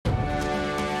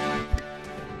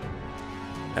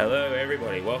Hello,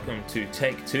 everybody. Welcome to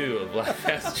take 2 of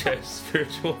Lifehouse Church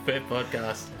Spiritual Warfare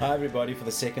Podcast. Hi, everybody, for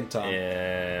the second time.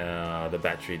 Yeah, the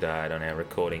battery died on our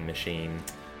recording machine.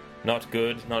 Not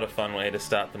good, not a fun way to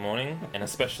start the morning, and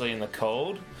especially in the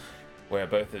cold, where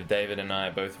both of David and I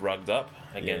are both rugged up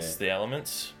against the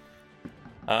elements.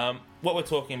 What we're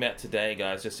talking about today,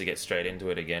 guys, just to get straight into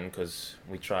it again, because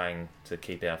we're trying to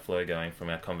keep our flow going from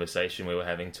our conversation we were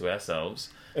having to ourselves.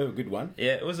 Oh, good one.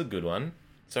 Yeah, it was a good one.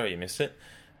 Sorry you missed it.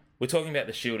 We're talking about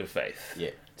the shield of faith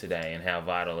today and how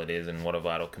vital it is and what a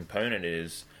vital component it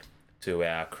is to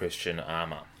our Christian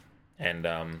armor. And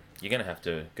you're going to have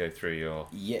to go through your...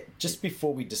 Yeah, just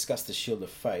before we discuss the shield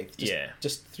of faith,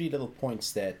 just 3 little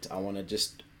points that I want to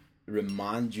just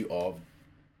remind you of,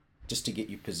 just to get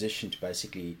you positioned to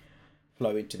basically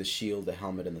flow into the shield, the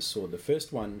helmet, and the sword. The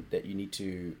first one that you need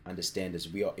to understand is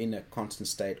we are in a constant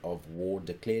state of war,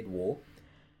 declared war.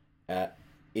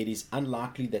 It is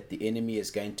unlikely that the enemy is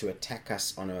going to attack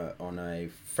us on a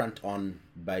front-on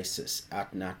basis,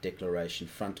 out-and-out declaration,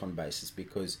 front-on basis,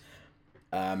 because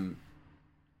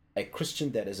a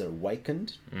Christian that is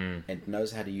awakened and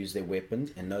knows how to use their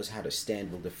weapons and knows how to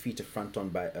stand will defeat a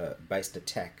front-on based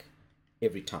attack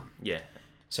every time. Yeah.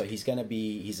 So he's going to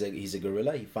be, he's a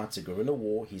guerrilla, he fights a guerrilla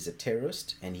war, he's a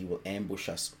terrorist, and he will ambush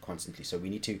us constantly. So we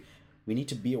need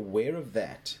to be aware of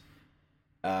that.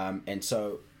 And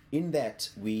so in that,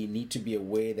 we need to be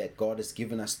aware that God has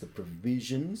given us the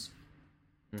provisions,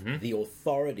 the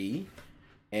authority,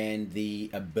 and the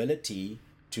ability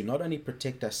to not only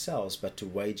protect ourselves, but to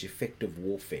wage effective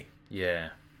warfare.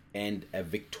 Yeah. And a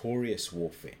victorious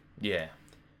warfare. Yeah.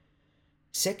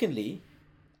 Secondly,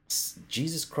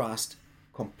 Jesus Christ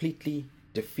completely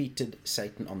defeated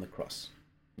Satan on the cross.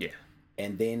 Yeah.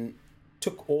 And then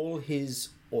took all his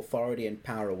authority and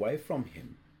power away from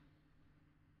him,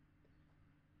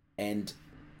 and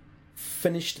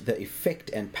finished the effect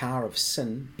and power of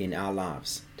sin in our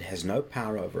lives. It has no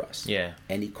power over us. Yeah.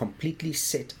 And he completely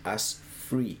set us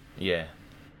free. Yeah.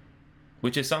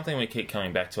 Which is something we keep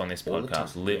coming back to on this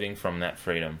podcast, living from that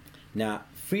freedom. Now,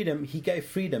 freedom, he gave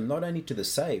freedom not only to the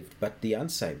saved, but the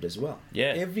unsaved as well.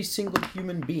 Yeah. Every single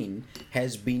human being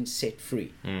has been set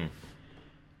free.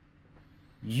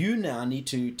 You now need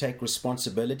to take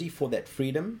responsibility for that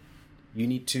freedom. You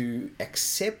need to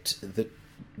accept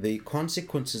the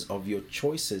consequences of your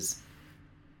choices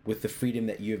with the freedom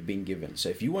that you have been given. So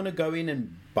if you want to go in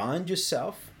and bind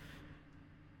yourself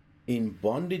in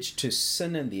bondage to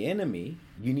sin and the enemy,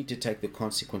 you need to take the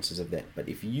consequences of that. But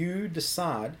if you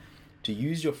decide to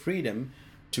use your freedom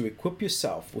to equip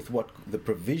yourself with what the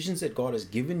provisions that God has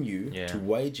given you to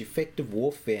wage effective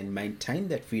warfare and maintain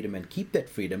that freedom and keep that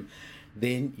freedom,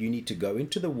 then you need to go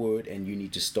into the Word and you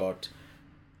need to start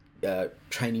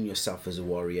training yourself as a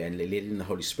warrior and letting the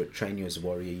Holy Spirit train you as a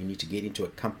warrior. You need to get into a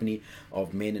company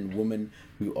of men and women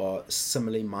who are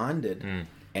similarly minded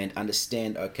and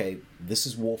understand, okay, this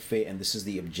is warfare and this is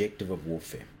the objective of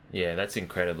warfare. Yeah, that's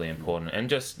incredibly important. And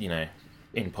just, in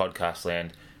podcast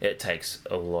land, it takes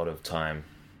a lot of time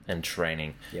and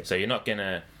training. Yep. So you're not going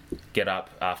to get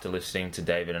up after listening to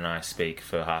David and I speak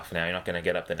for half an hour. You're not going to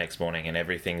get up the next morning and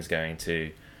everything's going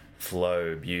to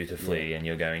flow beautifully and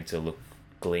you're going to look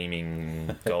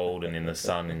gleaming golden in the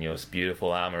sun in your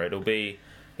beautiful armor.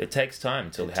 It takes time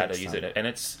to how to use it. And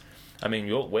it's,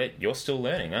 you're still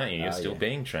learning, aren't you? You're still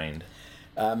being trained.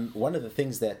 One of the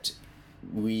things that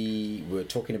we were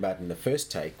talking about in the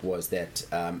first take was that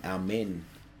our men,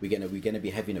 we're going to be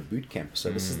having a boot camp.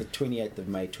 So this is the 28th of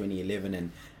May 2011,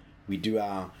 and we do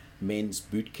our men's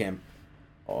boot camp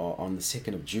on the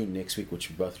 2nd of June next week, which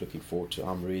we're both looking forward to.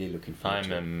 I'm really looking forward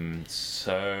to it. I'm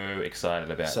so excited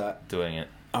about doing it.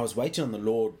 I was waiting on the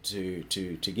Lord to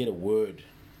get a word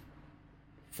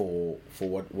for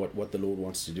what the Lord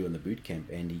wants to do in the boot camp,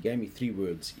 and he gave me 3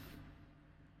 words.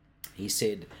 He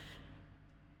said,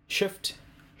 shift,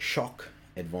 shock,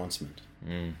 advancement.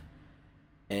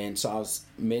 And so I was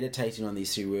meditating on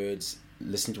these 3 words,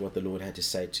 listening to what the Lord had to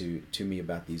say to me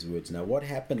about these words. Now, what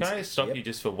happens... Can I stop you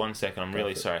just for 1 second? I'm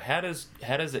really sorry. How does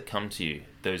it come to you,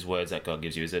 those words that God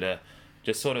gives you? Is it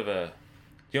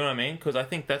do you know what I mean? Because I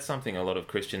think that's something a lot of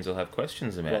Christians will have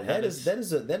questions about. Well, that is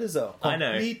a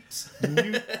complete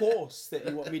new course that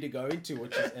you want me to go into,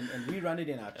 which is, and we run it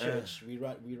in our church. We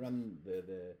run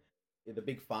the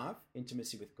Big 5,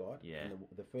 intimacy with God. Yeah. And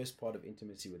the first part of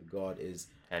intimacy with God is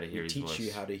how to hear His voice. Teach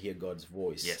you how to hear God's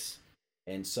voice. Yes.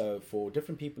 And so for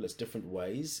different people, it's different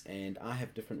ways, and I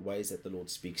have different ways that the Lord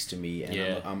speaks to me,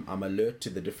 and I'm alert to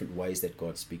the different ways that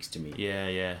God speaks to me. Yeah,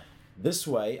 yeah. This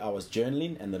way, I was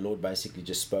journaling, and the Lord basically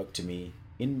just spoke to me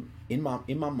in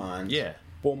my mind. Yeah.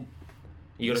 Boom.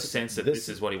 You got to sense that this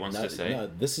is what he wants no, to say. No,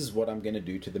 this is what I'm going to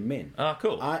do to the men. Ah,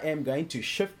 cool. I am going to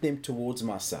shift them towards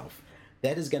myself.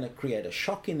 That is going to create a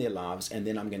shock in their lives, and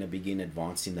then I'm going to begin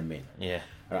advancing the men. Yeah.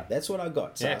 All right, that's what I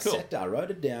got. So Yeah, I cool. sat down, I wrote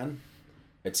it down.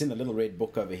 It's in the little red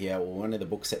book over here, or one of the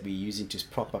books that we're using to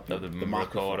prop up Oh, the the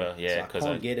microphone. recorder, yeah, So I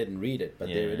can't get it and read it, but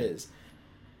there Yeah. it is.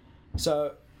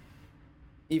 So,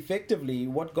 effectively,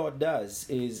 what God does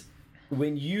is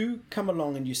when you come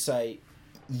along and you say,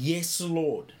 "Yes,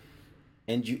 Lord,"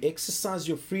 and you exercise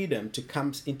your freedom to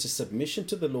come into submission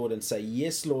to the Lord and say,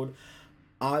 "Yes, Lord,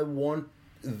 I want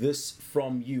this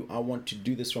from you. I want to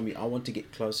do this from you. I want to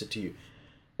get closer to you."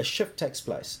 A shift takes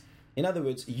place. In other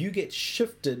words, you get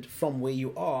shifted from where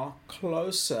you are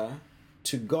closer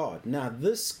to God. Now,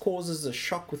 this causes a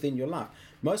shock within your life.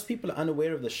 Most people are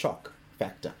unaware of the shock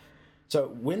factor. So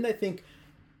when they think,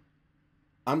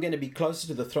 "I'm going to be closer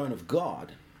to the throne of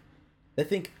God," they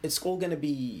think it's all going to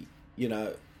be,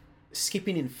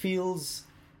 skipping in fields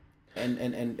and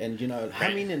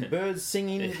humming and birds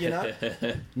singing,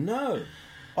 No.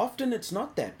 Often it's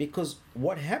not that, because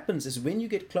what happens is when you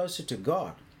get closer to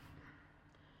God,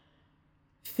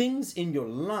 things in your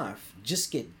life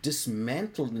just get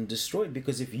dismantled and destroyed,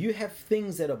 because if you have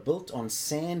things that are built on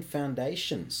sand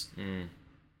foundations,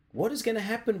 what is going to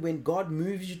happen when God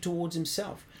moves you towards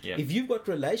himself? Yeah. If you've got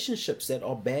relationships that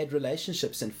are bad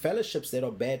relationships and fellowships that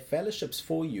are bad fellowships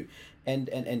for you,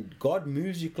 and God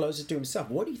moves you closer to himself,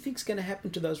 what do you think is going to happen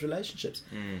to those relationships?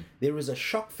 There is a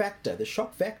shock factor. The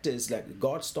shock factor is like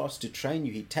God starts to train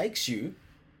you. He takes you,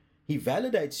 he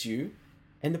validates you,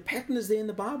 and the pattern is there in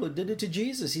the Bible. He did it to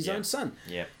Jesus, his own son.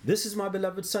 Yeah. "This is my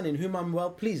beloved son in whom I'm well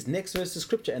pleased." Next verse of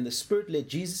scripture. "And the Spirit led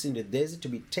Jesus into the desert to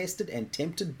be tested and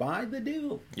tempted by the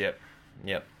devil." Yep.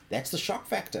 That's the shock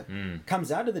factor.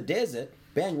 Comes out of the desert,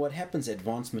 bang, what happens?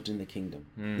 Advancement in the kingdom.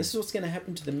 This is what's going to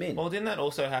happen to the men. Well, didn't that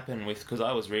also happen with, because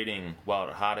I was reading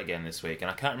Wild at Heart again this week, and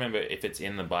I can't remember if it's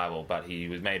in the Bible, but he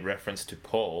was made reference to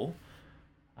Paul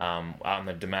on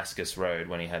the Damascus Road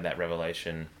when he had that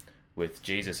revelation with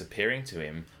Jesus appearing to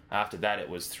him. After that, it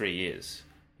was 3 years.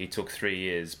 He took 3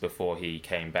 years before he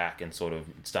came back and sort of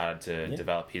started to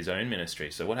develop his own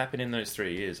ministry. So what happened in those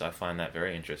 3 years? I find that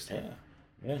very interesting.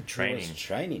 Yeah. Training.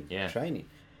 Training.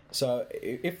 So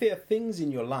if there are things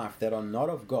in your life that are not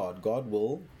of God, God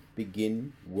will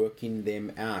begin working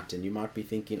them out. And you might be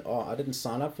thinking, "Oh, I didn't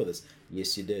sign up for this."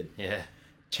 Yes, you did. Yeah.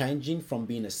 Changing from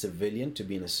being a civilian to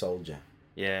being a soldier.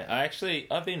 Yeah,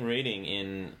 I've been reading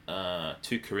in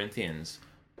 2 Corinthians.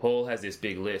 Paul has this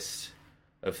big list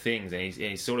of things, and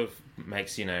he sort of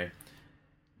makes,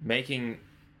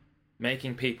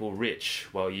 making people rich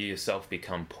while you yourself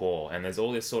become poor. And there's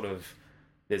all this sort of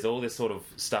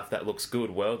stuff that looks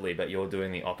good worldly, but you're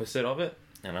doing the opposite of it.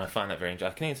 And I find that very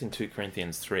interesting. I think it's in 2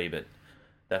 Corinthians 3, but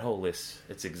that whole list,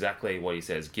 it's exactly what he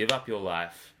says. Give up your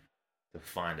life to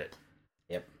find it.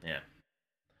 Yep. Yeah.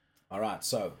 All right,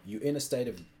 so you're in a state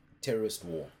of terrorist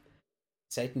war.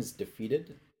 Satan's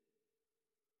defeated,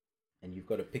 and you've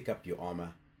got to pick up your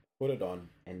armor, put it on,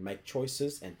 and make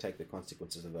choices and take the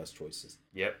consequences of those choices.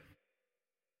 Yep.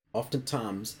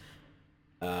 Oftentimes,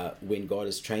 when God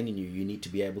is training you, you need to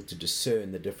be able to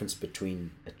discern the difference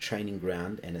between a training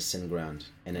ground and a sin ground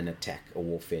and an attack, a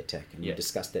warfare attack. And we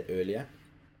discussed that earlier,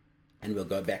 and we'll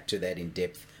go back to that in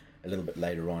depth a little bit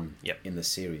later on in the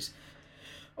series.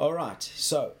 All right,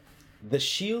 so the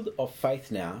shield of faith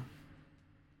now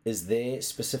is there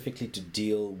specifically to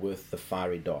deal with the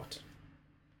fiery dart.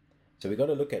 So we've got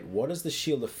to look at what is the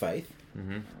shield of faith,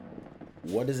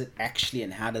 what is it actually,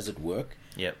 and how does it work,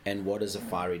 and what is a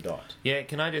fiery dart. Yeah,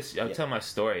 can I just tell my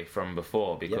story from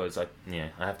before, because I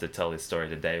have to tell this story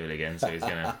to David again, so he's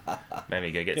gonna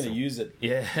maybe go get some. Use it.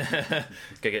 Yeah,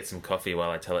 go get some coffee while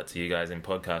I tell it to you guys in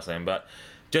podcast land. But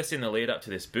just in the lead up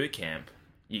to this boot camp,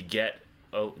 you get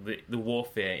the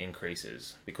warfare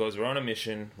increases because we're on a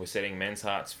mission. We're setting men's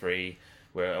hearts free.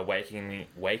 We're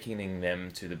awakening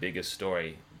them to the biggest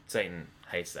story. Satan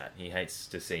hates that. He hates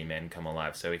to see men come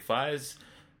alive. So he fires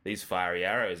these fiery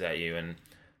arrows at you. And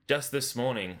just this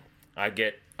morning, I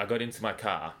got into my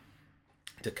car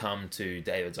to come to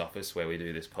David's office where we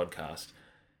do this podcast.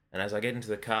 And as I get into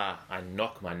the car, I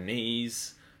knock my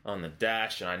knees on the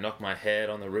dash and I knock my head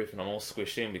on the roof, and I'm all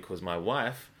squished in because my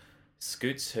wife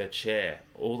scoots her chair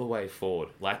all the way forward,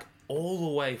 like all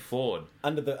the way forward.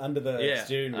 Under the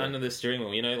steering wheel. Under the steering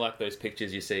wheel. You know, like those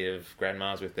pictures you see of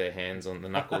grandmas with their hands on the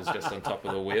knuckles just on top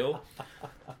of the wheel?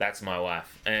 That's my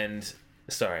wife. And,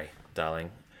 sorry,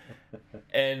 darling.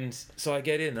 And so I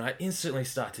get in and I instantly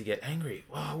start to get angry.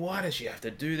 Wow, why does she have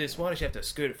to do this? Why does she have to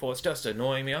scoot it forward? It's just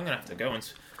annoying me. I'm going to have to go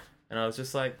and I was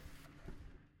just like,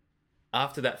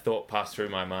 after that thought passed through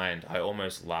my mind, I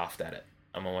almost laughed at it.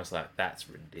 I'm almost like, that's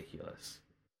ridiculous.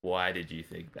 Why did you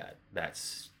think that?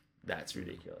 That's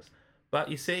ridiculous. But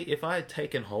you see, if I had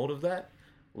taken hold of that,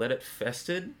 let it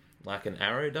festered like an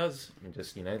arrow does, and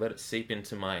just, let it seep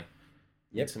into my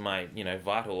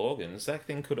vital organs, that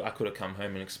thing I could have come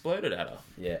home and exploded at her.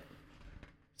 Yeah.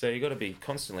 So you got to be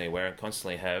constantly aware and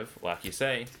constantly have, like you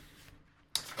say,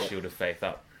 shield of faith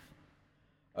up.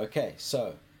 Okay,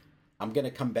 so I'm going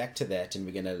to come back to that, and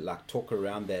we're going to talk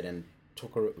around that and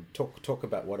talk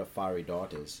about what a fiery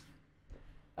dart is.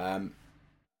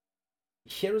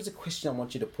 Here is a question I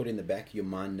want you to put in the back of your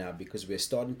mind now, because we're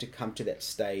starting to come to that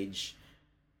stage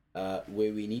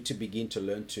where we need to begin to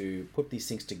learn to put these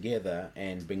things together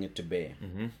and bring it to bear.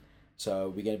 Mm-hmm. So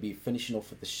we're going to be finishing off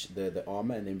with the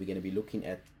armor, and then we're going to be looking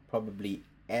at probably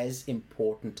as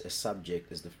important a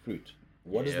subject as the fruit.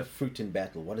 What is the fruit in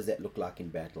battle? What does that look like in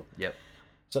battle? Yep.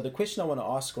 So the question I want to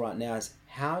ask right now is,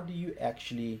 how do you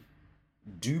actually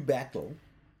do battle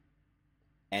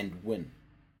and win?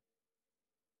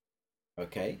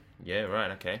 Okay? Yeah,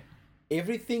 right, okay.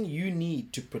 Everything you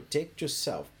need to protect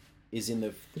yourself is in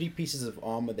the 3 pieces of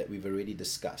armor that we've already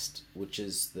discussed, which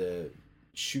is the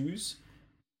shoes,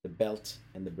 the belt,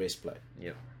 and the breastplate.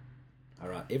 Yep. All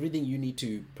right. Everything you need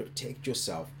to protect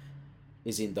yourself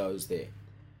is in those there.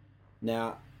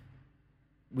 Now,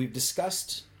 we've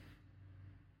discussed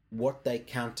what they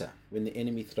counter when the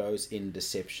enemy throws in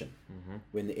deception,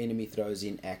 when the enemy throws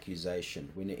in accusation,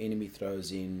 when the enemy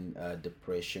throws in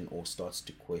depression or starts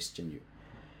to question you.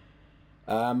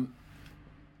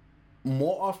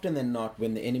 More often than not,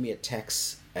 when the enemy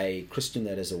attacks a Christian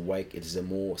that is awake, it is a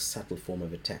more subtle form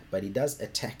of attack. But he does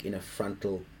attack in a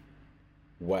frontal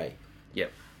way.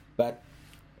 Yep. But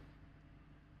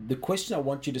the question I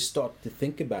want you to start to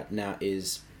think about now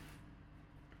is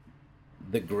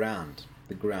the ground.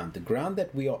 The ground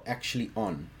that we are actually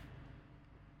on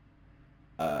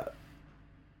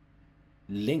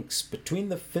links between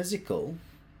the physical,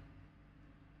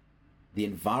 the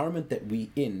environment that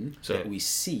that we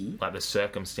see, like the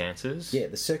circumstances. Yeah,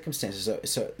 the circumstances.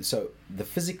 So the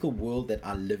physical world that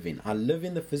I live in. I live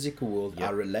in the physical world. Yep.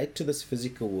 I relate to this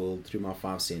physical world through my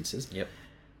 5 senses. Yep.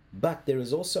 But there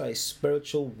is also a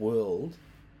spiritual world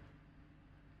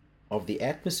of the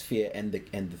atmosphere and the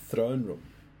throne room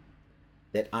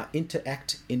that I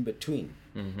interact in between.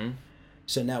 Mm-hmm.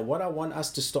 So now what I want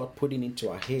us to start putting into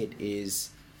our head is,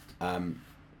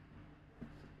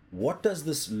 what does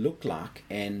this look like,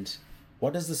 and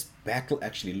what does this battle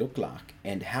actually look like,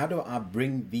 and how do I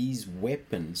bring these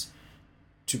weapons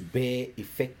to bear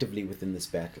effectively within this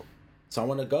battle? So I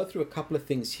want to go through a couple of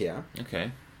things here.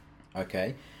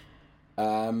 Okay.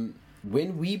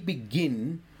 When we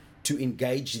begin to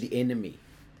engage the enemy,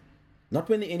 not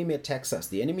when the enemy attacks us.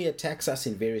 The enemy attacks us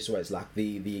in various ways, like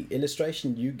the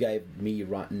illustration you gave me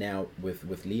right now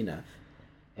with Lena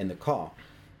and the car.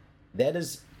 That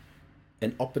is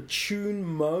an opportune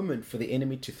moment for the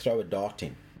enemy to throw a dart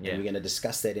in. Yeah. And we're going to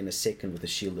discuss that in a second with the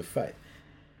shield of faith.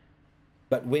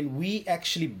 But when we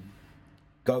actually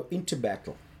go into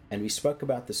battle, and we spoke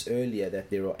about this earlier, that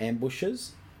there are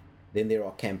ambushes, then there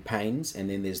are campaigns, and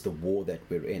then there's the war that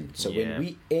we're in. So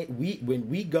when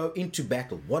we go into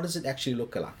battle, what does it actually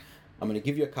look like? I'm going to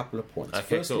give you a couple of points.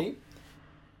 Okay, Firstly, cool.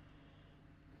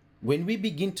 When we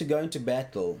begin to go into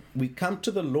battle, we come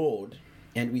to the Lord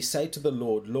and we say to the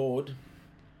Lord, Lord,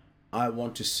 I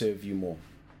want to serve you more.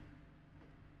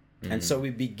 Mm-hmm. And so we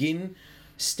begin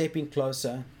stepping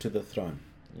closer to the throne.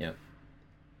 Yep.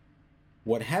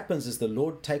 What happens is the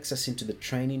Lord takes us into the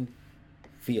training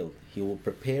field. He will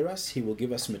prepare us. He will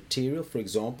give us material. For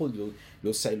example,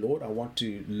 you'll say, Lord, I want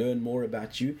to learn more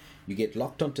about you. You get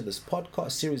locked onto this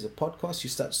series of podcasts. You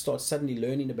start suddenly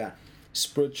learning about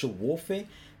spiritual warfare,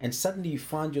 and suddenly you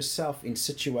find yourself in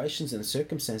situations and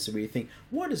circumstances where you think,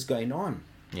 what is going on?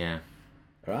 Yeah.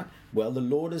 All right? Well, the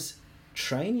Lord is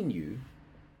training you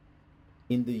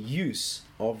in the use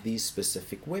of these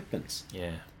specific weapons.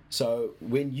 Yeah. So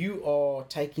when you are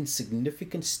taking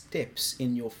significant steps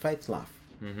in your faith life,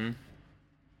 mm-hmm.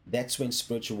 that's when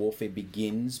spiritual warfare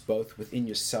begins, both within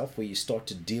yourself, where you start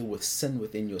to deal with sin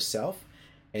within yourself,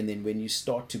 and then when you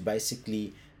start to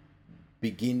basically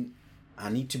begin, I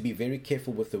need to be very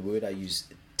careful with the word I use,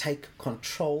 take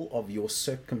control of your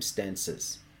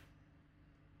circumstances.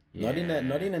 Yeah.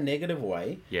 Not in a negative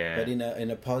way, yeah. but in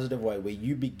a positive way, where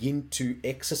you begin to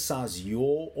exercise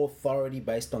your authority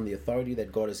based on the authority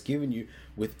that God has given you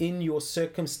within your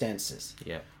circumstances.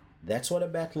 Yeah. That's what a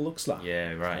battle looks like.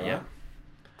 Yeah, right, yeah.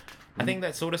 I think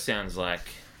that sort of sounds like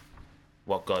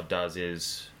what God does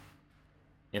is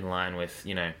in line with,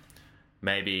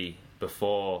 maybe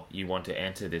before you want to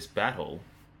enter this battle,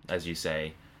 as you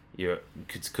say,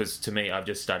 because to me, I've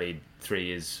just studied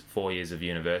 4 years of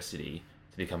university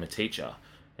to become a teacher,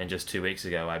 and just 2 weeks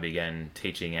ago I began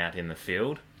teaching out in the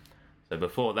field. So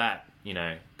before that,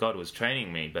 God was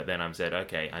training me, but then I've said,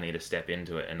 okay, I need to step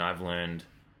into it, and I've learned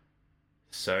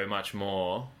so much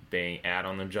more being out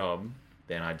on the job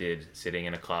than I did sitting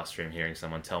in a classroom hearing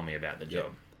someone tell me about the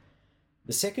job.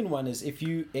 The second one is if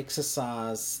you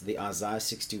exercise the Isaiah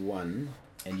 61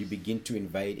 and you begin to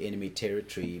invade enemy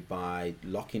territory by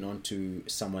locking onto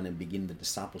someone and begin the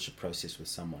discipleship process with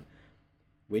someone.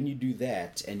 When you do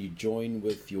that and you join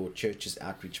with your church's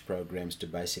outreach programs to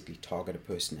basically target a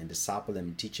person and disciple them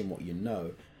and teach them what you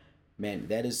know, man,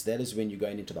 that is when you're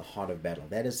going into the heart of battle.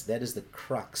 That is the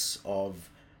crux of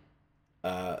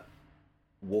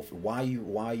warfare. Why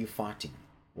are you fighting?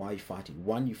 Why are you fighting?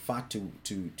 One, you fight to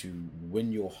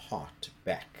win your heart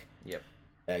back. Yep.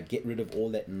 Get rid of all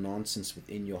that nonsense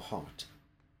within your heart.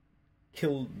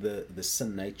 Kill the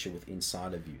sin nature within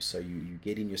inside of you, so you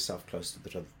getting yourself close to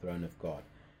the throne of God.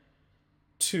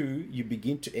 2, you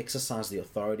begin to exercise the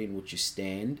authority in which you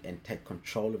stand and take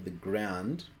control of the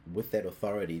ground with that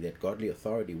authority, that godly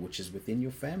authority, which is within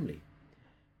your family.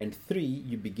 And 3,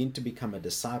 you begin to become a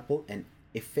disciple and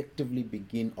effectively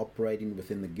begin operating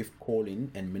within the gift, calling,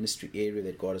 and ministry area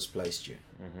that God has placed you.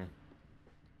 Mm-hmm.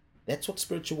 That's what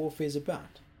spiritual warfare is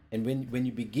about. And when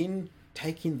you begin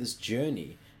taking this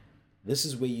journey, this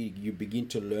is where you begin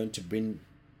to learn to bring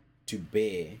to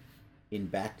bear in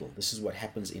battle. This is what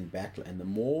happens in battle. And the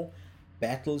more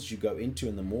battles you go into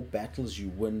and the more battles you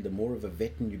win, the more of a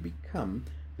veteran you become,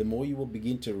 the more you will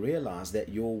begin to realize that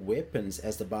your weapons,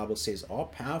 as the Bible says, are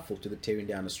powerful to the tearing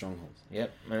down of strongholds.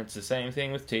 Yep, and it's the same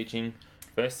thing with teaching.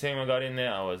 First time I got in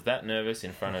there, I was that nervous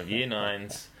in front of year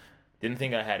 9s. Didn't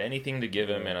think I had anything to give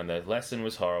them, and the lesson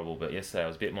was horrible. But yesterday I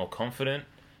was a bit more confident.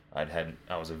 I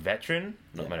was a veteran,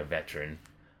 not a veteran.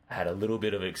 I had a little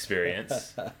bit of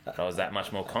experience. I was that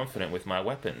much more confident with my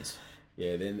weapons.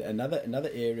 Yeah, then another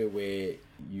area where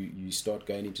you start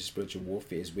going into spiritual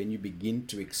warfare is when you begin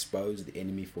to expose the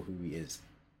enemy for who he is.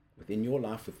 Within your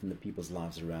life, within the people's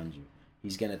lives around you.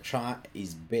 He's going to try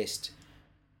his best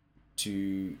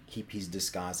to keep his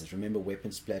disguises. Remember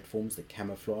weapons platforms, the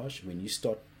camouflage? When you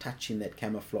start touching that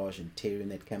camouflage and tearing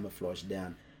that camouflage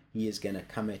down, he is going to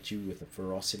come at you with a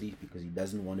ferocity because he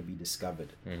doesn't want to be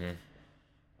discovered. Mm-hmm.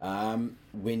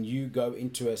 When you go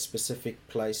into a specific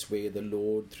place where the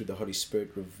Lord, through the Holy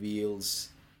Spirit, reveals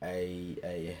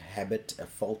a habit, a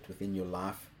fault within your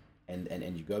life,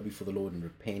 and you go before the Lord and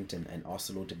repent and ask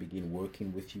the Lord to begin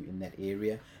working with you in that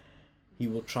area, he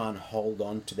will try and hold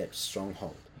on to that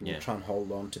stronghold. He will try and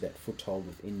hold on to that foothold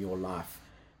within your life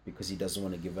because he doesn't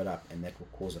want to give it up, and that will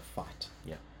cause a fight.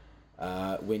 Yeah.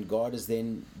 When God is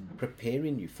then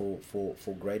preparing you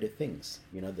for greater things,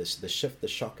 the shift, the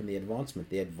shock, and the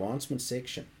advancement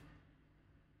section.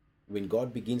 When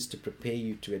God begins to prepare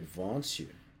you to advance you,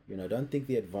 don't think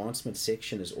the advancement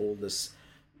section is all this,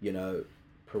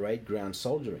 parade ground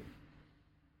soldiering.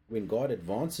 When God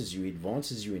advances you, he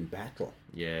advances you in battle.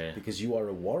 Yeah. Because you are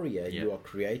a warrior, you are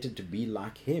created to be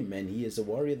like him, and he is a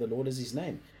warrior, the Lord is his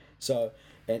name. So,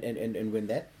 and when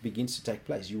that begins to take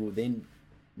place, you will then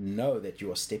know that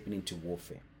you are stepping into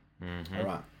warfare. Mm-hmm. All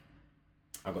right.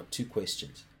 I've got 2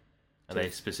 questions. Are they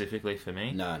specifically for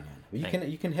me? No.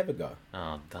 You can have a go.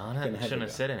 Oh, darn it. I shouldn't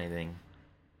have said anything.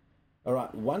 All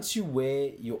right. Once you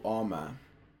wear your armor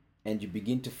and you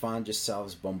begin to find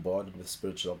yourselves bombarded with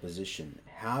spiritual opposition,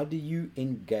 how do you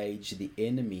engage the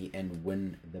enemy and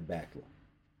win the battle?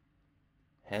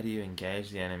 How do you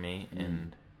engage the enemy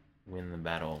and win the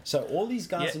battle? So all these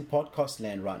guys in podcast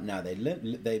land right now,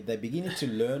 they're beginning to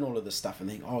learn all of this stuff and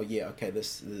think, oh yeah, okay,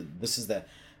 this is the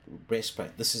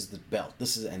breastplate, this is the belt,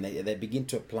 and they begin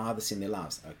to apply this in their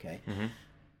lives. Okay. Mm-hmm.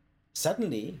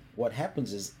 Suddenly, what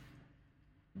happens is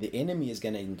the enemy is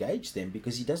going to engage them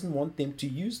because he doesn't want them to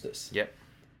use this. Yep.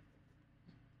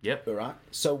 All right.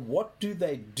 So what do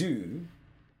they do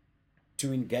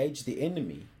to engage the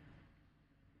enemy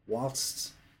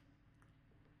whilst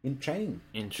in training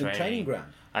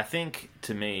ground? I think,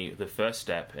 to me, the first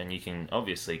step, and you can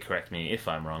obviously correct me if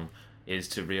I'm wrong, is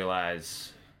to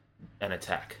realize an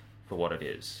attack for what it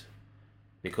is.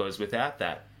 Because without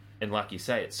that, and like you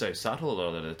say, it's so subtle a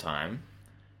lot of the time,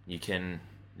 you can,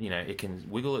 it can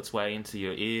wiggle its way into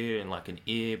your ear and like an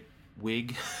ear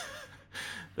wig,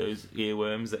 those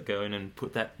earworms that go in and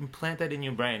plant that in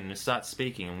your brain and start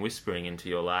speaking and whispering into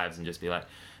your lives and just be like,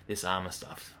 this armor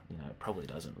stuff, it probably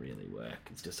doesn't really work.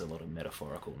 It's just a lot of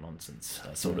metaphorical nonsense,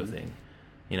 sort of thing.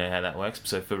 You know how that works?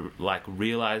 So for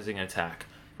realizing attack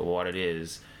for what it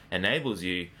is enables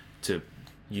you to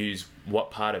use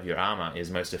what part of your armor is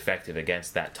most effective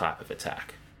against that type of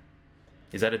attack.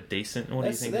 Is that a decent? What do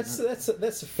you think? That's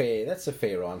a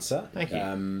fair answer. Thank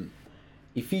you.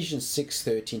 Ephesians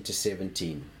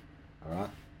 6:13-17. All right.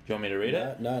 Do you want me to read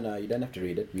it? No, you don't have to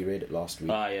read it. We read it last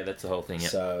week. Oh, yeah, that's the whole thing. Yeah.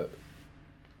 So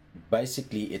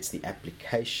basically, it's the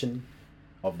application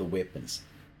of the weapons.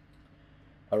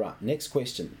 All right. Next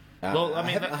question. Well, I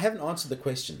haven't answered the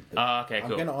question. Okay, cool.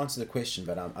 I'm going to answer the question,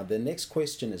 but the next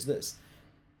question is this: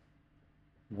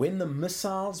 when the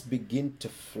missiles begin to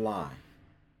fly,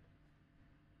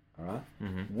 all right,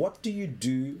 what do you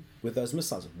do with those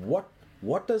missiles?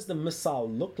 What does the missile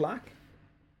look like?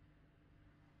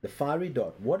 The fiery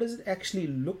dart. What does it actually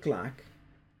look like?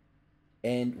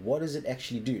 And what does it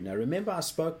actually do? Now, remember I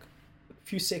spoke a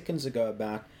few seconds ago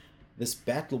about this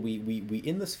battle. We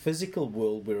in this physical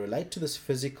world, we relate to this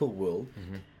physical world.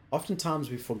 Oftentimes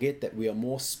we forget that we are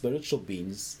more spiritual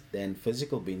beings than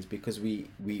physical beings because we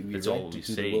relate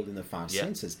to the world in the five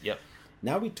senses. Yep.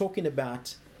 Now we're talking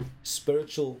about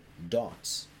spiritual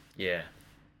darts. Yeah.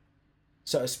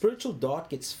 So a spiritual dart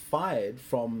gets fired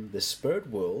from the spirit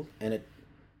world and it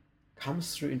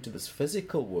comes through into this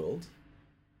physical world.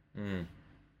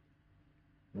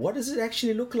 What does it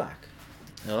actually look like?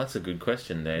 Oh, that's a good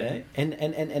question, Dave.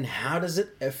 And how does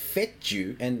it affect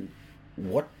you, and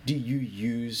what do you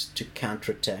use to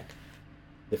counterattack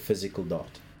the physical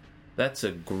dart? That's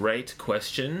a great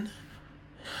question.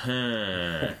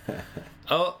 Oh,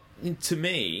 to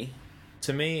me,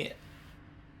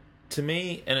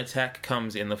 an attack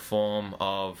comes in the form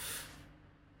of...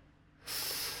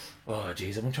 Oh,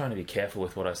 geez, I'm trying to be careful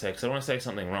with what I say because I don't want to say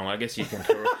something wrong. I guess you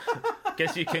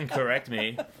can correct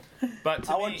me. But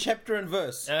I want chapter and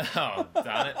verse. Oh,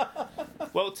 darn it.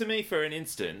 Well, to me, for an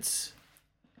instance,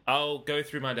 I'll go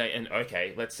through my day and,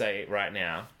 okay, let's say right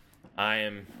now, I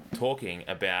am talking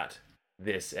about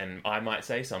this and I might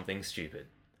say something stupid.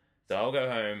 So I'll go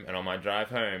home and on my drive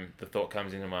home, the thought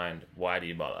comes into mind, why do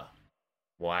you bother?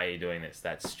 Why are you doing this?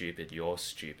 That's stupid. You're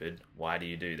stupid. Why do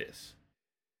you do this?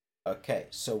 Okay,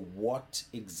 so what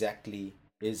exactly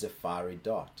is a fiery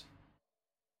dart?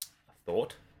 A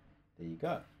thought. There you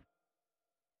go.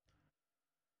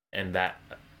 And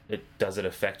does it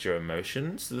affect your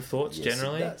emotions, the thoughts, yes,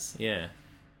 generally? It does. Yeah.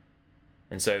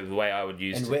 And so the way I would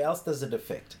use... And where else does it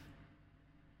affect?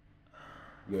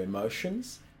 Your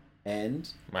emotions and...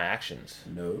 My actions.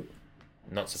 No.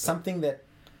 Not supposed... Something that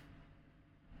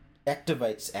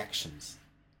activates actions.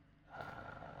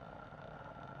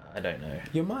 I don't know.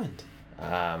 Your mind.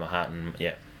 My heart and...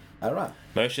 Yeah. All right.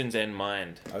 Emotions and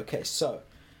mind. Okay, so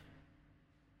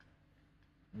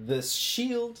the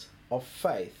shield of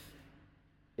faith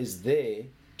is there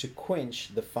to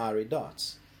quench the fiery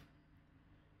darts.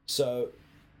 So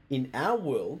in our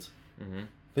world,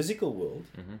 physical world,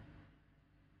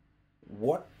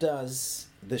 what does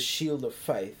the shield of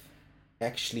faith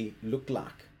actually look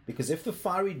like? Because if the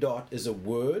fiery dart is a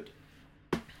word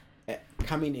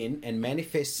coming in and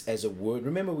manifests as a word,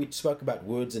 remember we spoke about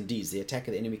words and deeds. The attack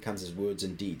of the enemy comes as words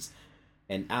and deeds.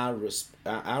 And our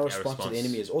response to the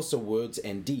enemy is also words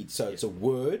and deeds. So it's a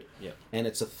word and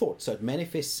it's a thought. So it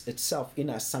manifests itself in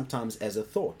us sometimes as a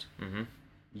thought.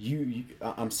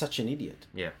 I'm such an idiot.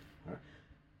 Yeah. Right.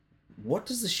 What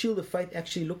does the shield of faith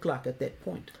actually look like at that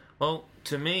point? Well,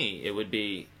 to me, it would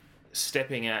be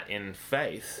stepping out in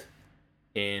faith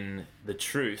in the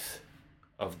truth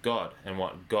of God and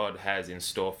what God has in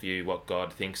store for you, what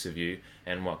God thinks of you,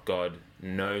 and what God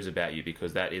knows about you,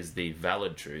 because that is the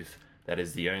valid truth. That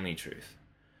is the only truth.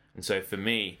 And so for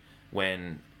me,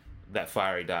 when that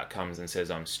fiery dart comes and says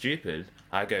I'm stupid,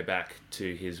 I go back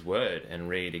to his word and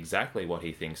read exactly what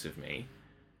he thinks of me.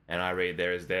 And I read,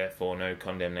 there is therefore no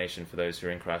condemnation for those who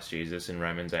are in Christ Jesus in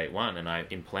Romans 8:1. And I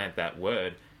implant that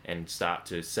word and start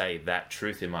to say that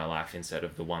truth in my life instead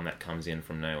of the one that comes in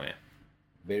from nowhere.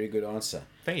 Very good answer.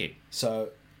 Thank you. So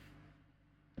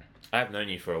I've known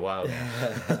you for a while.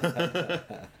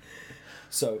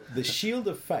 So the shield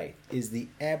of faith is the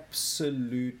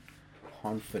absolute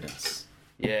confidence.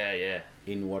 Yeah.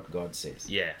 In what God says.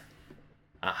 Yeah.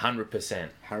 100%.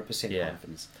 100%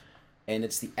 confidence. And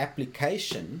it's the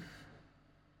application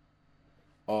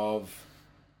of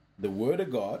the Word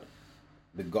of God,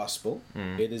 the gospel.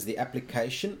 It is the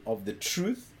application of the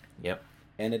truth. Yep.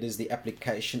 And it is the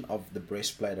application of the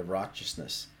breastplate of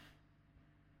righteousness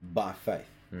by faith.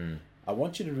 I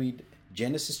want you to read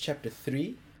Genesis chapter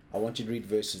 3. I want you to read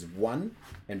verses 1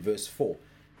 and verse 4.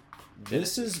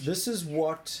 This is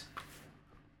what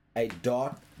a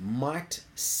dart might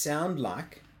sound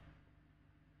like.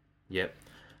 Yep.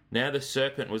 Now the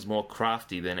serpent was more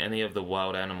crafty than any of the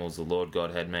wild animals the Lord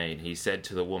God had made. He said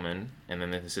to the woman, and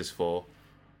then this is 4,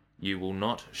 you will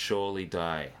not surely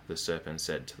die, the serpent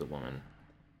said to the woman.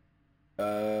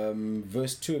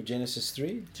 Verse 2 of Genesis 3.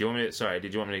 Do you want me to, sorry,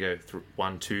 did you want me to go through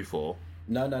 1, 2, 4?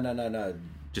 No.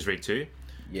 Just read 2?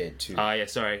 Yeah, 2. Oh, yeah,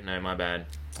 sorry. No, my bad.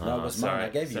 No, it was mine. I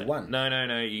gave you 1.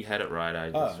 No, you had it right. I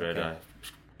just read okay. I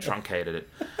truncated it.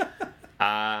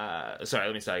 Sorry,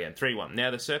 let me start again. 3:1. Now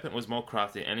the serpent was more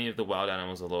crafty than any of the wild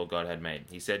animals the Lord God had made.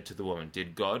 He said to the woman,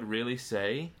 "Did God really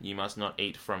say you must not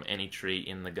eat from any tree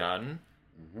in the garden?"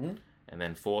 Mm-hmm. And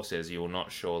then 4 says, "You will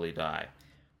not surely die."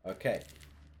 Okay.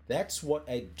 That's what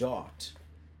a dart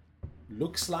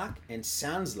looks like and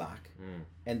sounds like.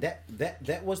 And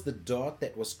that was the dart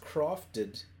that was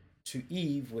crafted to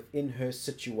Eve within her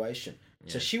situation.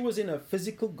 So she was in a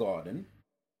physical garden.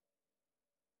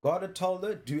 God had told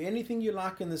her, do anything you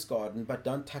like in this garden, but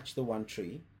don't touch the one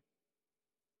tree.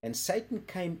 And Satan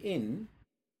came in,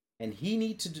 and he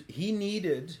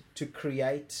needed to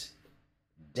create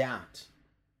doubt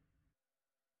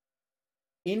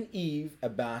in Eve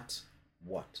about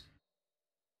what?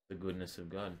 The goodness of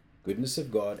God. Goodness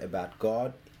of God, about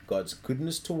God, God's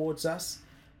goodness towards us,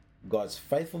 God's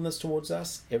faithfulness towards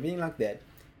us, everything like that.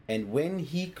 And when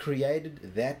he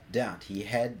created that doubt, he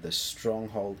had the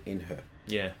stronghold in her.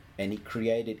 Yeah. And he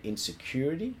created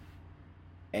insecurity,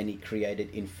 and he created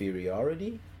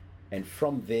inferiority, and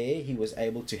from there he was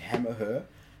able to hammer her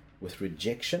with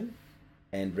rejection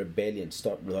and rebellion.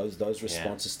 Those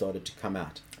responses started to come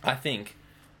out. I think,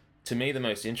 to me, the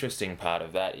most interesting part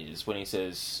of that is when he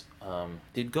says,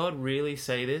 did God really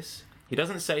say this? He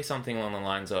doesn't say something along the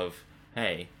lines of,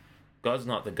 hey, God's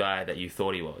not the guy that you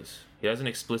thought he was. He doesn't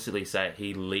explicitly say it.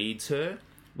 He leads her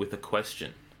with a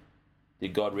question.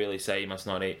 Did God really say you must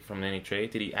not eat from any tree?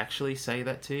 Did he actually say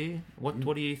that to you?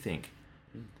 What do you think?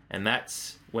 And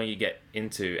that's when you get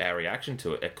into our reaction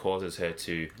to it. It causes her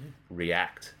to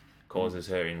react. Causes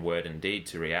her in word and deed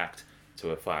to react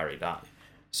to a fiery dart.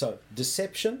 So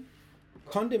deception,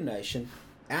 condemnation,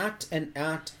 out and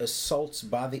out assaults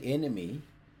by the enemy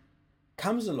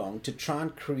comes along to try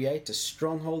and create a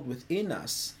stronghold within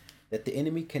us that the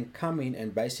enemy can come in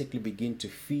and basically begin to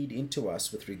feed into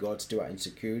us with regards to our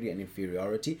insecurity and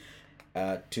inferiority,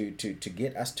 to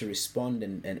get us to respond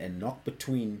and knock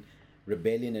between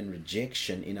rebellion and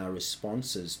rejection in our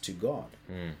responses to God.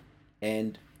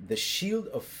 And the shield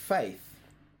of faith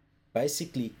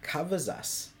basically covers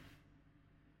us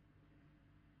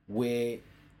where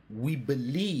we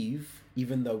believe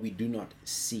even though we do not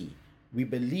see. We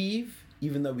believe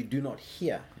even though we do not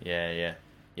hear.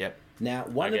 Yep. Now,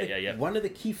 one of the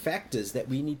key factors that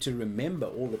we need to remember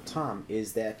all the time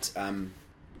is that,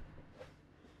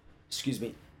 excuse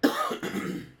me.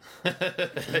 I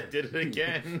did it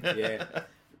again. Yeah.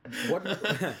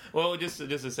 Well, just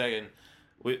a second.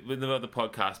 With the other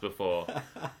podcast before,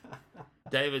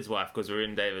 David's wife, because we're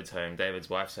in David's home. David's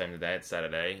wife's home today. It's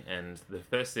Saturday, and the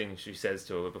first thing she says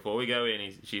to her before we go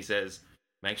in, she says,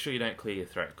 "Make sure you don't clear your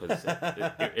throat because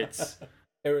it's."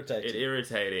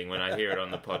 Irritating when I hear it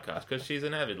on the podcast because she's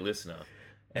an avid listener.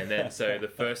 And then so the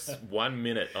first 1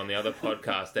 minute on the other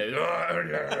podcast, David.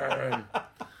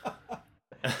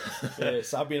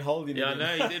 Yes, I've been holding it. Yeah, I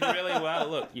know you did really well.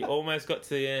 Look, you almost got to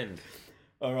the end.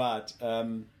 All right.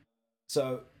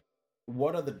 So,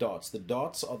 what are the darts? The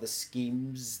darts are the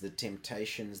schemes, the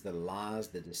temptations, the lies,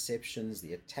 the deceptions,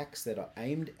 the attacks that are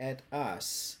aimed at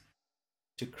us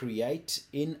to create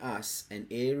in us an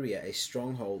area, a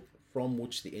stronghold from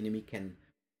which the enemy can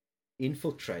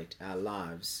infiltrate our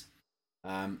lives.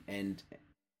 And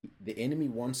the enemy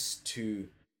wants to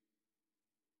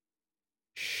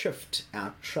shift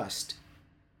our trust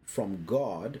from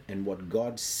God and what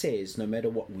God says, no matter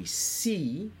what we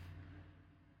see,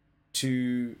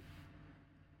 to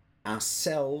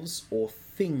ourselves or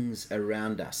things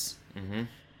around us. Mm-hmm.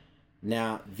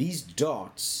 Now, these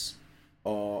darts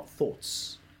are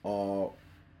thoughts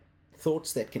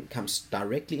that can come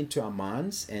directly into our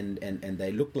minds and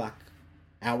they look like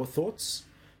our thoughts,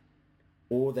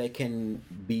 or they can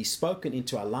be spoken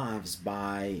into our lives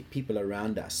by people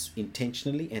around us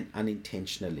intentionally and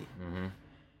unintentionally.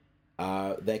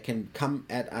 Mm-hmm. They can come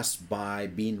at us by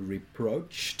being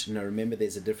reproached. Now remember,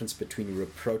 there's a difference between a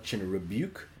reproach and a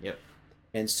rebuke. Yep.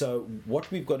 And so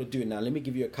what we've got to do now, let me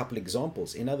give you a couple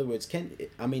examples. In other words,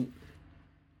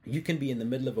 you can be in the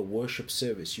middle of a worship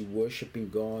service. You're worshiping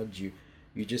God. You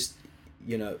just,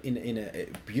 in a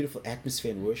beautiful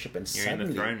atmosphere and worship, and you're in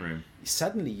the throne room.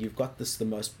 Suddenly, you've got the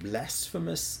most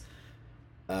blasphemous,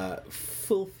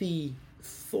 filthy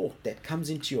thought that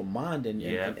comes into your mind, and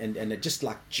it just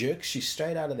like jerks you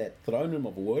straight out of that throne room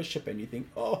of worship, and you think,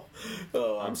 oh,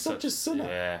 I'm such a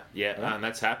sinner. Yeah, and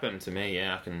that's happened to me.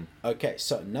 Yeah, I can. Okay,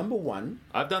 so number one,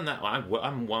 I've done that.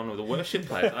 I'm one of the worship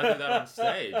players. I do that on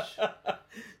stage.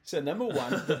 So number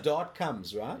one, the dart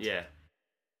comes, right? Yeah.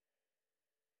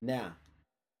 Now,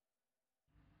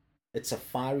 it's a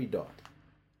fiery dart.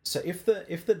 So if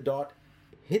the dart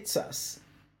hits us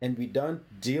and we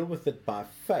don't deal with it by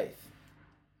faith,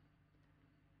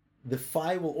 the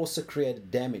fire will also create a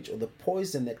damage, or the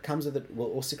poison that comes with it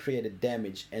will also create a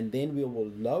damage, and then we will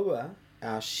lower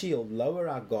our shield, lower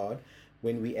our guard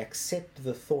when we accept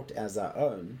the thought as our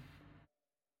own,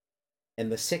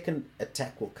 and the second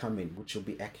attack will come in, which will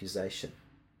be accusation.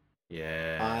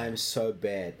 Yeah. I'm so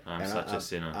bad. I'm such a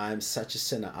sinner. I'm such a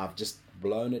sinner. I've just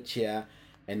blown it here.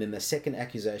 And then the second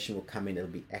accusation will come in. It'll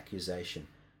be accusation,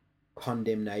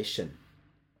 condemnation.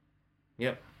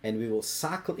 Yep. And we will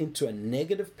cycle into a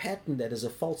negative pattern that is a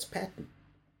false pattern.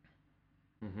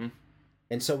 Mm-hmm.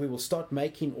 And so we will start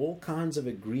making all kinds of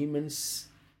agreements,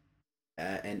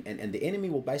 and the enemy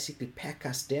will basically pack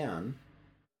us down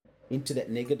into that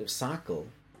negative cycle.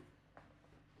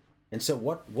 And so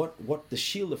what the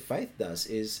shield of faith does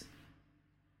is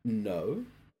know,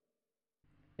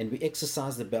 and we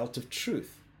exercise the belt of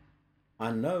truth.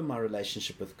 I know my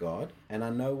relationship with God, and I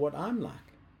know what I'm like.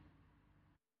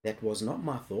 That was not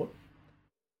my thought.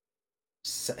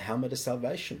 Helmet of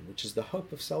salvation, which is the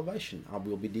hope of salvation. I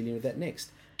will be dealing with that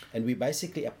next. And we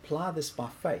basically apply this by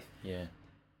faith. Yeah.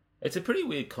 It's a pretty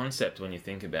weird concept when you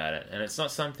think about it. And it's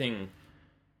not something...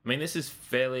 I mean, this is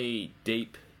fairly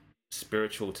deep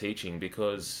spiritual teaching,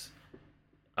 because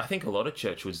I think a lot of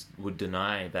churches would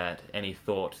deny that any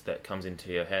thought that comes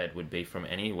into your head would be from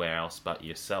anywhere else but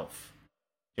yourself.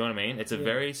 Do you know what I mean? It's a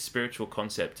very spiritual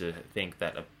concept to think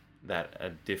that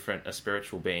a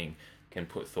spiritual being can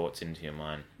put thoughts into your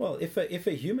mind. Well, if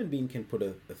a human being can put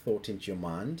a thought into your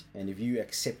mind, and if you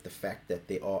accept the fact that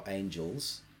there are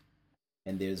angels,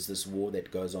 and there's this war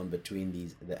that goes on between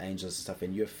the angels and stuff,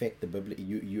 and you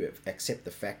accept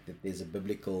the fact that there's a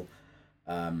biblical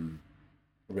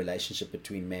relationship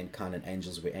between mankind and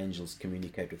angels, where angels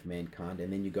communicate with mankind,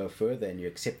 and then you go further and you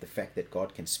accept the fact that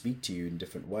God can speak to you in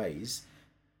different ways.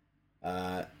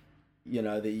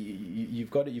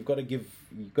 You've got to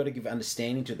give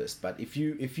understanding to this. But if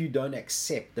you don't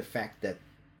accept the fact that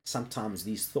sometimes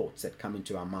these thoughts that come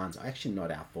into our minds are actually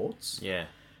not our thoughts,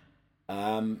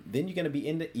 then you're going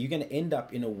to end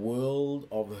up in a world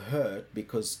of hurt,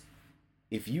 because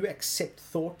if you accept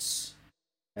thoughts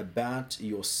about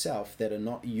yourself that are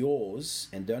not yours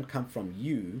and don't come from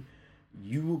you,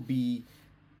 you will be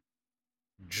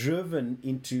driven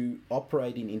into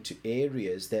operating into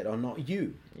areas that are not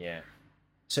you. Yeah.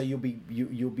 So you'll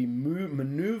be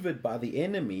maneuvered by the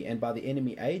enemy and by the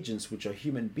enemy agents, which are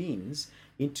human beings,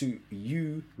 into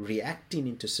you reacting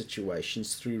into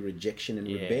situations through rejection and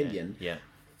rebellion,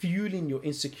 fueling your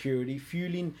insecurity,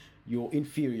 fueling your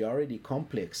inferiority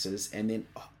complexes, and then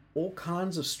all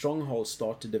kinds of strongholds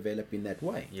start to develop in that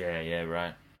way. Yeah,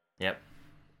 right. Yep.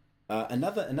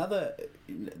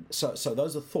 So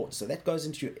those are thoughts. So that goes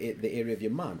into the area of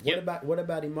your mind. What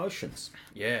about emotions?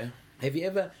 Yeah. Have you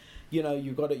ever,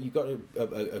 you've got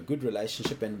a good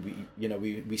relationship, and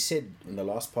we said in the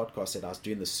last podcast that I was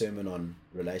doing the sermon on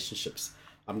relationships.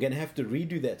 I'm going to have to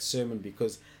redo that sermon,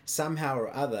 because somehow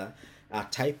or other our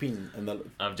taping and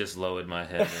I've just lowered my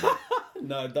head.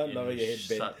 No, don't lower your head,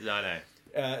 Ben. No.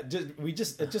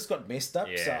 It just got messed up.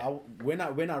 Yeah. So when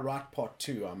I write part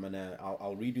 2,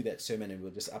 I'll redo that sermon, and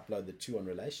we'll just upload the 2 on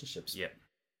relationships. Yep.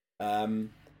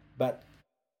 But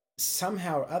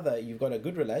somehow or other you've got a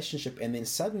good relationship, and then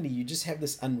suddenly you just have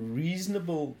this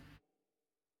unreasonable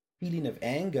feeling of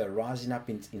anger rising up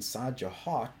inside your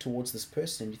heart towards this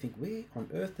person, and you think, where on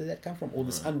earth did that come from? Or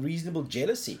this unreasonable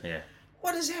jealousy. Yeah.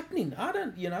 What is happening? I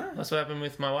don't, That's what happened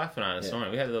with my wife and I this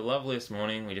morning. We had the loveliest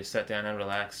morning. We just sat down and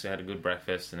relaxed. We had a good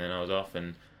breakfast, and then I was off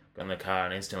and got in the car,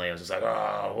 and instantly I was just like,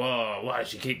 oh, whoa, why does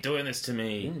she keep doing this to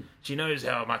me? She knows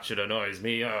how much it annoys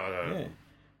me. Oh.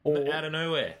 Or out of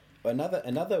nowhere.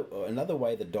 Another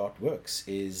way the dart works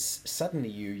is suddenly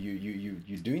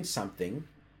you're doing something,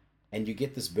 and you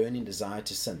get this burning desire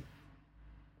to sin.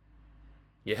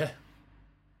 Yeah.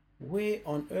 Where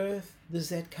on earth does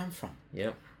that come from?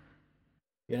 Yep.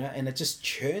 And it just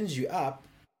churns you up.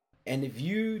 And if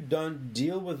you don't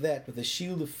deal with that with a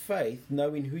shield of faith,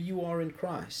 knowing who you are in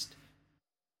Christ,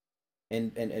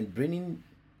 and bringing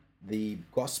the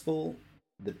gospel,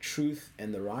 the truth,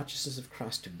 and the righteousness of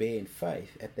Christ to bear in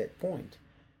faith at that point,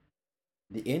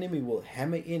 the enemy will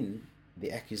hammer in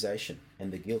the accusation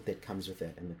and the guilt that comes with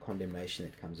that, and the condemnation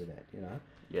that comes with that,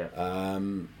 Yeah.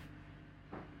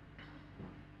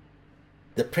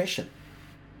 Depression.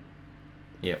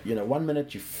 Yeah. 1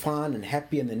 minute you're fine and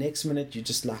happy, and the next minute you're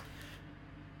just like,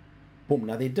 boom.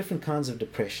 Now there are different kinds of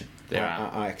depression.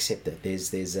 I accept that.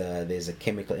 There's a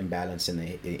chemical imbalance in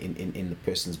the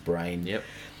person's brain. Yep.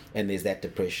 And there's that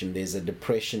depression. There's a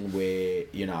depression where,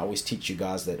 you know, I always teach you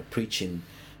guys that are preaching,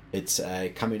 it's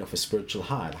coming off a spiritual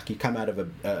high. Like you come out of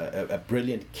a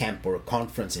brilliant camp or a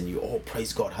conference and you, oh,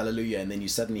 praise God, hallelujah, and then you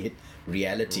suddenly hit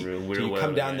reality. So you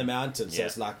come down the mountain, so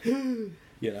it's like, you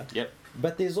know. Yep.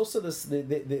 But there's also this.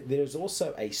 There's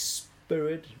also a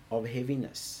spirit of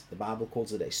heaviness. The Bible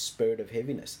calls it a spirit of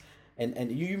heaviness,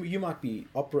 and you might be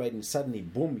operating suddenly,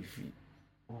 boom.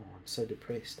 I'm so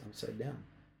depressed. I'm so down.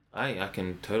 I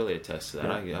can totally attest to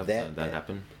that. I've had that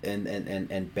happen.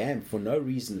 And bam, for no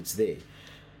reason it's there.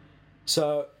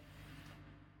 So,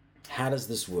 how does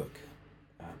this work?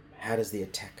 How does the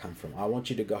attack come from? I want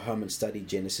you to go home and study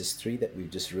Genesis 3 that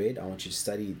we've just read. I want you to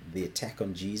study the attack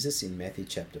on Jesus in Matthew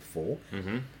chapter 4.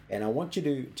 Mm-hmm. And I want you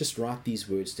to just write these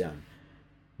words down.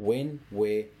 When,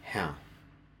 where, how.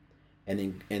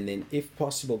 And then, if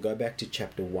possible, go back to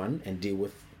chapter 1 and deal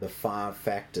with the 5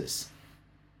 factors,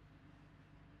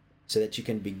 so that you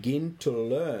can begin to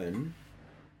learn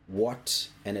what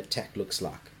an attack looks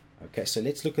like. Okay, so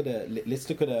let's look at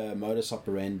a modus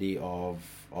operandi of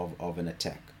an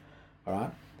attack. All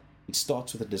right, it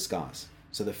starts with a disguise.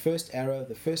 So the first arrow,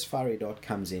 the first fiery dart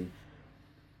comes in.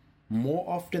 More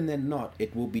often than not,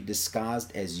 it will be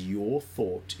disguised as your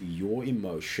thought, your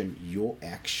emotion, your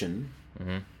action.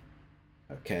 Mm-hmm.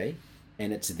 Okay,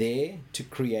 and it's there to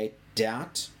create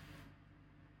doubt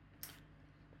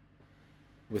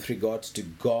with regards to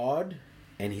God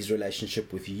and His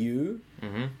relationship with you.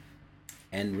 Mm-hmm.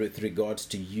 And with regards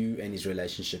to you and His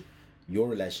relationship, your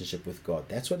relationship with God.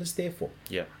 That's what it's there for.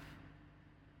 Yeah.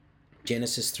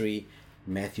 Genesis 3,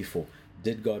 Matthew 4.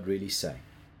 Did God really say?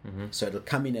 Mm-hmm. So it'll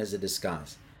come in as a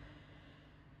disguise.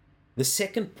 The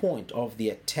second point of the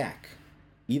attack,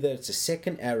 either it's a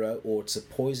second arrow or it's a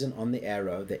poison on the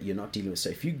arrow that you're not dealing with. So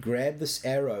if you grab this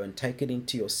arrow and take it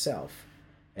into yourself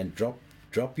and drop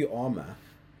your armor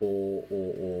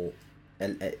or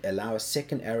allow a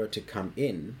second arrow to come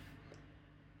in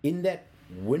that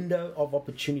window of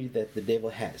opportunity that the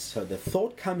devil has. So the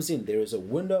thought comes in, there is a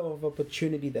window of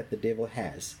opportunity that the devil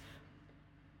has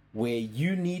where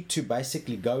you need to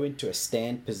basically go into a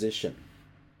stand position.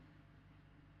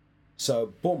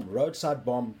 So boom, roadside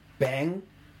bomb, bang.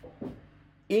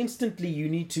 Instantly you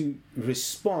need to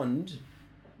respond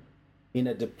in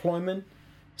a deployment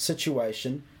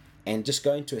situation and just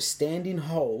go into a standing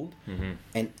hold mm-hmm.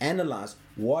 and analyze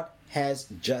what has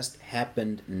just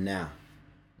happened now.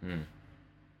 Mm.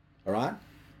 All right?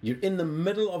 You're in the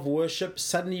middle of worship.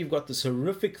 Suddenly you've got this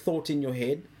horrific thought in your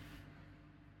head.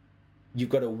 You've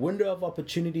got a window of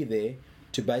opportunity there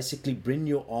to basically bring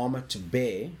your armor to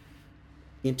bear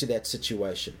into that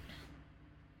situation.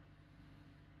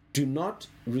 Do not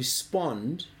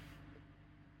respond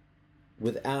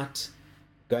without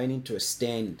going into a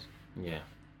stand. Yeah.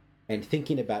 And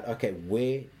thinking about, okay,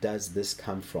 where does this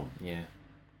come from? Yeah.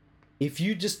 If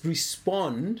you just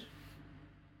respond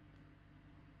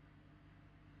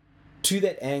to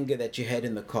that anger that you had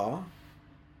in the car,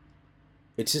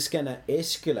 it's just going to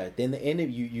escalate. Then the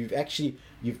enemy,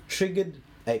 you've triggered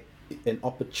an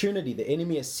opportunity. The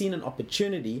enemy has seen an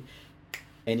opportunity,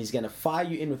 and he's going to fire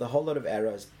you in with a whole lot of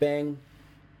arrows. Bang.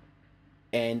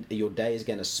 And your day is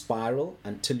going to spiral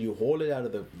until you haul it out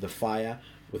of the fire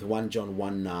with 1 John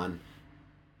 1:9.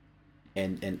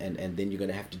 And then you're going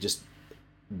to have to just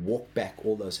walk back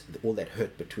all that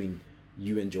hurt between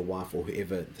you and your wife or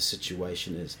whoever the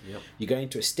situation is. Yep. You go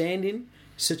into a stand-in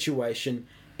situation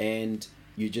and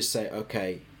you just say,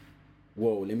 okay,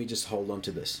 whoa, let me just hold on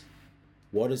to this.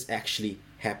 What is actually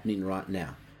happening right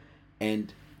now?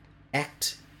 And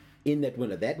act in that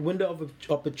window. That window of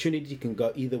opportunity can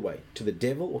go either way, to the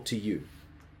devil or to you.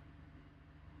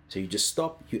 So you just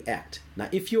stop, you act. Now,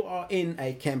 if you are in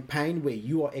a campaign where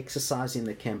you are exercising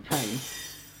the campaign,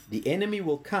 the enemy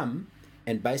will come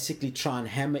and basically try and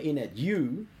hammer in at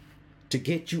you to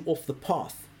get you off the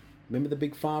path. Remember the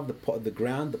big five, the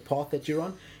ground, the path that you're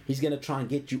on? He's going to try and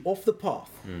get you off the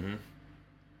path. Mm-hmm.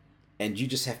 And you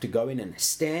just have to go in and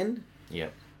stand,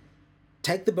 Yep.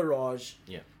 take the barrage,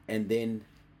 Yep. and then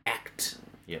act.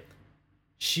 Yep.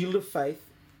 Shield of faith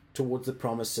towards the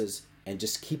promises and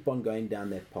just keep on going down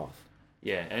that path.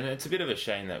 Yeah, and it's a bit of a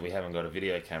shame that we haven't got a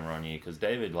video camera on you, because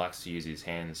David likes to use his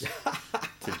hands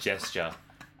to gesture.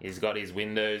 He's got his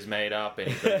windows made up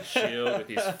and he's got a shield with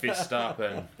his fist up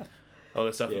and all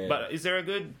this stuff. Yeah. But is there a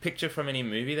good picture from any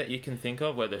movie that you can think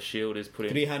of where the shield is put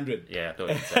in? 300. Yeah, I thought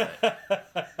you'd say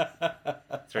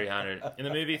that. 300. In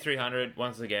the movie 300,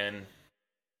 once again,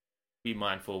 be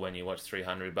mindful when you watch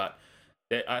 300. But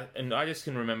I just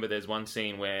can remember there's one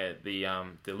scene where the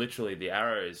literally the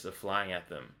arrows are flying at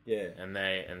them. Yeah. And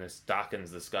this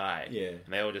darkens the sky. Yeah.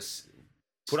 And they all just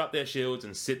put up their shields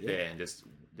and sit there and just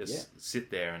just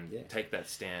sit there and take that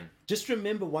stand. Just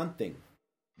remember one thing.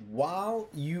 While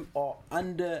you are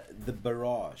under the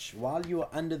barrage, while you are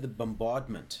under the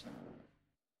bombardment,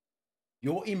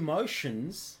 your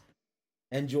emotions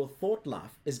and your thought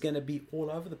life is going to be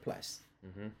all over the place.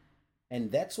 Mm-hmm.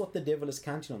 And that's what the devil is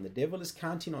counting on. The devil is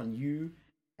counting on you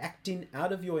acting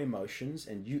out of your emotions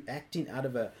and you acting out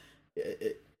of a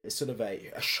sort of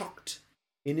a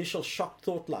initial shocked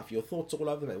thought life. Your thoughts all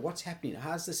over the place. What's happening?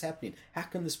 How's this happening? How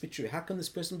can this be true? How can this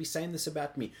person be saying this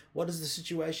about me? What is the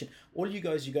situation? All you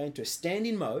go is you go into a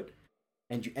standing mode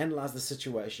and you analyze the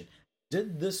situation.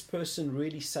 Did this person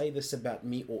really say this about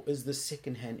me, or is this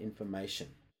secondhand information?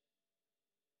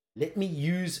 Let me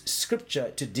use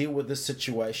scripture to deal with this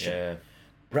situation. Yeah.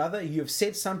 Brother, you have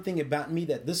said something about me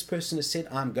that this person has said.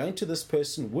 I'm going to this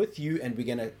person with you, and we're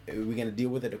gonna deal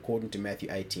with it according to Matthew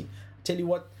 18. Tell you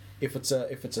what, if it's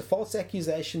a false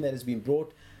accusation that has been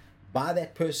brought by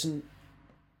that person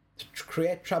to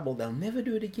create trouble, they'll never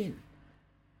do it again.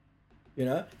 You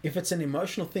know, if it's an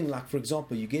emotional thing, like for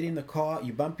example, you get in the car,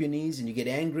 you bump your knees, and you get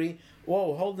angry.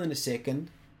 Whoa, hold on a second.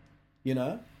 You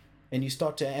know. And you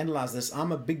start to analyze this.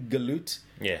 I'm a big galoot.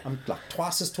 Yeah. I'm like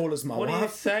twice as tall as my wife. What do you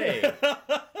say?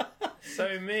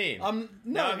 So mean.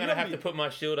 Now I'm going to have to put my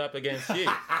shield up against you.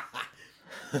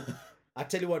 I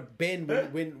tell you what, Ben,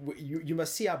 when you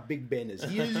must see how big Ben is.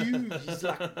 He is huge. He's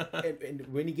like, and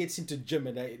when he gets into gym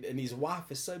and his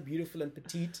wife is so beautiful and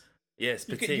petite. Yes,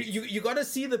 petite. You got to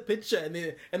see the picture,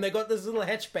 and they got this little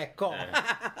hatchback car.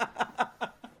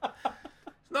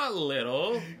 Not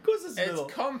little. Of course it's little.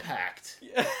 It's compact.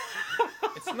 Yeah.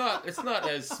 It's not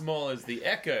as small as the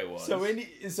Echo was. So when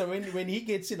he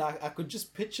gets in, I could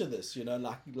just picture this, you know,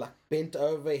 like bent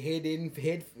over, head,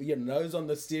 your nose on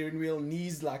the steering wheel,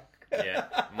 knees like.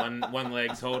 Yeah, one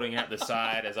leg's holding out the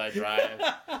side as I drive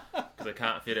because I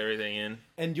can't fit everything in.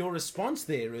 And your response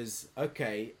there is,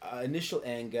 okay, initial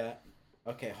anger.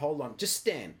 Okay, hold on, just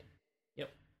stand. Yep.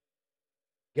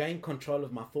 Gain control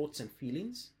of my thoughts and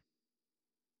feelings.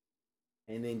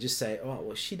 And then just say, oh,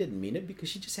 well, she didn't mean it because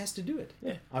she just has to do it.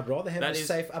 Yeah. I'd rather have her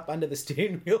safe up under the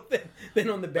steering wheel than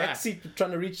on the back seat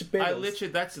trying to reach the pedals.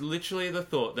 That's literally the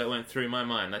thought that went through my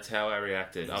mind. That's how I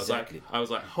reacted. Exactly. I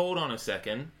was like, hold on a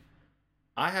second.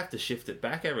 I have to shift it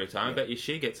back every time. I bet you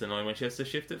she gets annoyed when she has to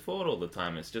shift it forward all the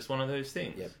time. It's just one of those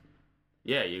things. Yep.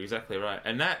 Yeah, you're exactly right.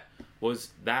 And that was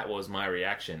my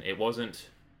reaction. It wasn't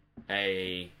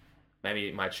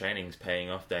maybe my training's paying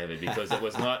off, David, because it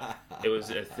was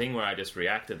a thing where I just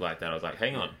reacted like that. I was like,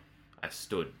 hang on. I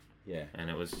stood. Yeah. And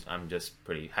I'm just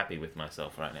pretty happy with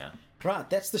myself right now. Right,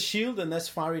 that's the shield and that's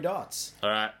fiery darts.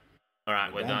 All right,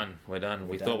 we're done. We're done.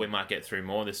 We thought we might get through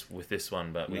more with this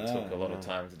one, but we took a lot of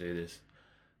time to do this.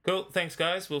 Cool. Thanks,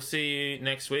 guys. We'll see you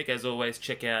next week. As always,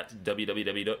 check out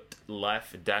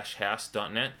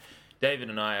www.life-house.net.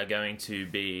 David and I are going to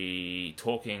be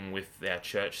talking with our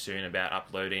church soon about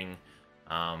uploading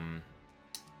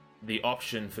the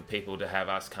option for people to have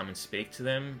us come and speak to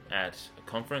them at a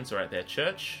conference or at their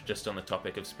church, just on the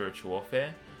topic of spiritual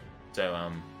warfare.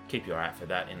 So keep your eye out for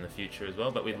that in the future as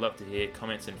well. But we'd love to hear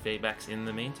comments and feedbacks in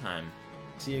the meantime.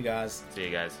 See you guys. See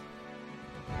you guys.